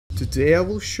Today I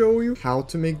will show you how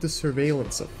to make the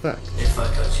surveillance effect.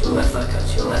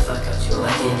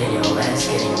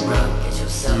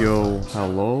 Yo,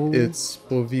 hello, it's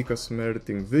Povikas from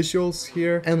Editing Visuals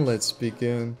here, and let's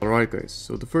begin. Alright guys,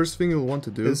 so the first thing you'll want to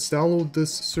do is download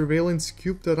this surveillance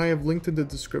cube that I have linked in the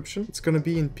description. It's gonna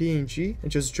be in PNG,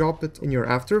 and just drop it in your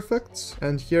After Effects,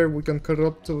 and here we can cut it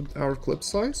up to our clip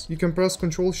size. You can press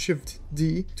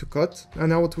Ctrl-Shift-D to cut, and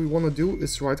now what we want to do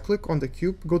is right click on the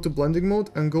cube, go to blending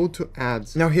mode, and go to add.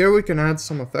 Now here we can add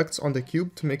some effects on the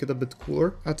cube to make it a bit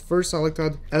cooler. At first I like to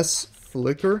add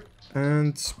S-Flicker,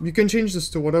 and you can change this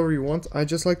to whatever you want. I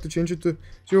just like to change it to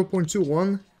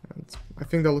 0.21, and I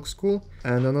think that looks cool.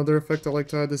 And another effect I like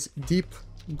to add is Deep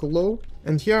Glow,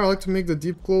 and here I like to make the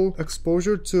deep glow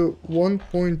exposure to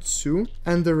 1.2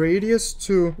 and the radius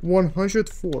to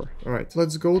 104. Alright,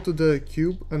 let's go to the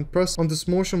cube and press on this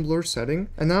motion blur setting,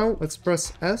 and now let's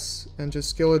press S and just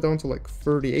scale it down to like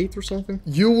 38 or something.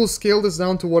 You will scale this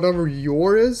down to whatever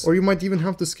your is, or you might even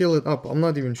have to scale it up, I'm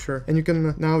not even sure. And you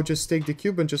can now just take the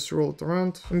cube and just roll it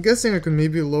around. I'm guessing I can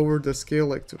maybe lower the scale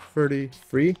like to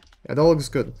 33. Yeah, that looks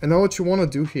good. And now what you want to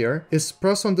do here is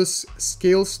press on this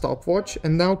scale stopwatch,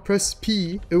 and now press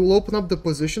P. It will open up the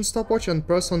position stopwatch, and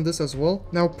press on this as well.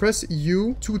 Now press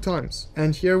U 2 times,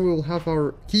 and here we will have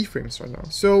our keyframes right now.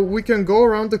 So we can go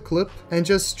around the clip and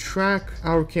just track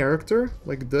our character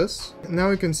like this. And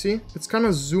now you can see it's kind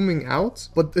of zooming out,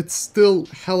 but it's still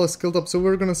hella scaled up. So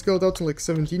we're gonna scale it out to like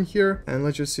 17 here, and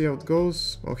let's just see how it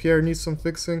goes. Oh, here it needs some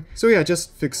fixing. So yeah,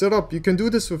 just fix it up. You can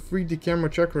do this with 3D camera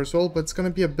checker as well, but it's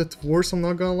gonna be a bit worse, I'm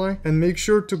not gonna lie. And make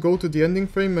sure to go to the ending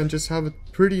frame and just have it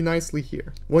pretty nicely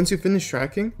here. Once you finish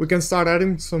tracking, we can start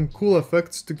adding some cool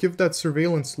effects to give that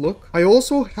surveillance look. I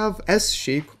also have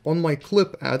S-shake on my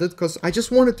clip added because I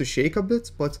just wanted to shake a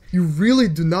bit, but you really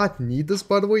do not need this,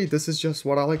 by the way. This is just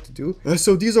what I like to do.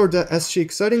 So these are the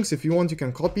S-shake settings. If you want, you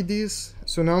can copy these.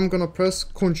 So now I'm gonna press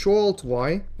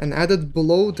Ctrl-Alt-Y and add it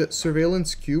below the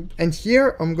surveillance cube. And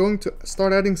here I'm going to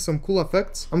start adding some cool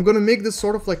effects. I'm gonna make this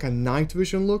sort of like a night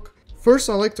vision look. First,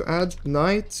 I like to add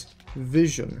night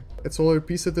vision. It's already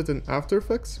presetted in After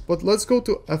Effects, but let's go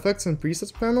to Effects and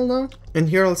Presets panel now. And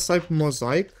here I'll type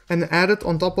Mosaic and add it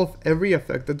on top of every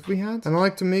effect that we had. And I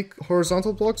like to make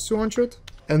horizontal blocks 200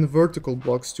 and vertical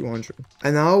blocks 200.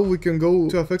 And now we can go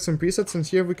to Effects and Presets, and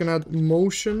here we can add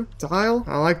Motion Tile.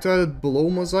 I like to add it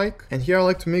below Mosaic, and here I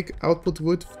like to make output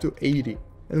width to 80.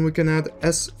 And we can add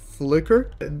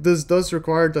S-Flicker. This does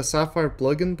require the Sapphire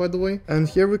plugin, by the way. And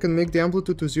here we can make the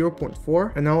amplitude to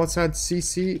 0.4. And now let's add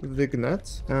CC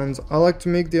Vignette. And I like to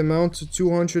make the amount to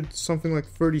 200, something like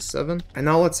 37. And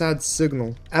now let's add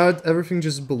Signal. Add everything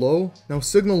just below. Now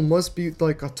Signal must be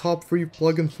like a top 3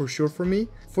 plugin for sure for me.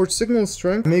 For Signal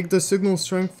Strength, make the Signal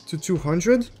Strength to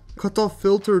 200. Cutoff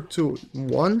filter to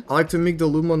 1. I like to make the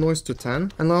Luma noise to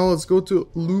 10. And now let's go to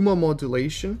Luma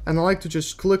modulation. And I like to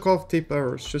just click off tape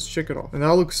errors. Just check it off. And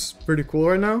that looks pretty cool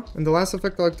right now. And the last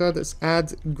effect I like to add is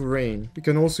add grain. You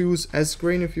can also use S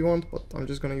grain if you want, but I'm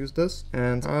just gonna use this.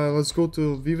 And let's go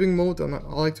to viewing mode, and I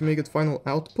like to make it final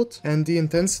output. And the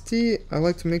intensity I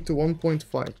like to make to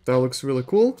 1.5. That looks really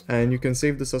cool. And you can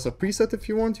save this as a preset if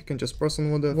you want. You can just press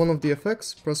on one of the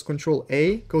effects, press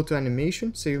Ctrl-A, go to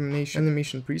animation, save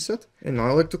animation preset. And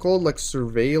I like to call it like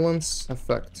surveillance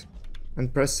effect,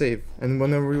 and press save. And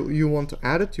whenever you want to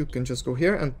add it, you can just go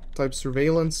here and type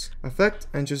surveillance effect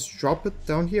and just drop it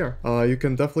down here. You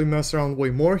can definitely mess around way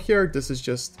more here. This is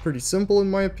just pretty simple in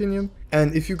my opinion.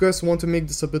 And if you guys want to make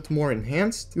this a bit more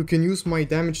enhanced, you can use my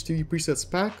Damage TV presets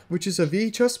pack, which is a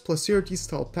VHS plus CRT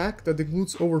style pack that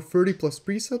includes over 30 plus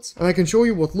presets. And I can show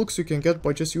you what looks you can get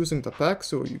by just using the pack.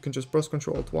 So you can just press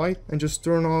Ctrl-Alt-Y and just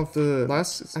turn off the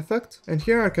last effect. And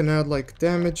here I can add like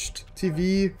Damaged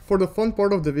TV. For the fun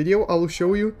part of the video, I will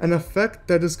show you an effect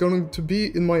that is going to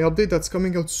be in my update that's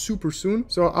coming out super soon.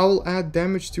 So I will add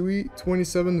Damaged TV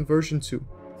 27 version 2.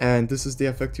 And this is the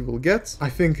effect you will get. I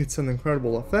think it's an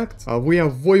incredible effect. We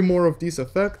have way more of these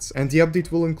effects, and the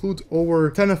update will include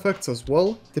over 10 effects as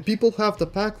well. The people who have the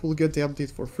pack will get the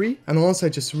update for free, and also I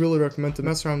just really recommend to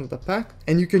mess around with the pack.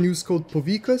 And you can use code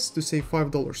Povikas to save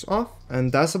 $5 off.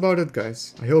 And that's about it,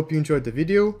 guys. I hope you enjoyed the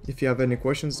video. If you have any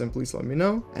questions, then please let me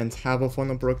know, and have a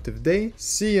fun and productive day.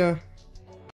 See ya!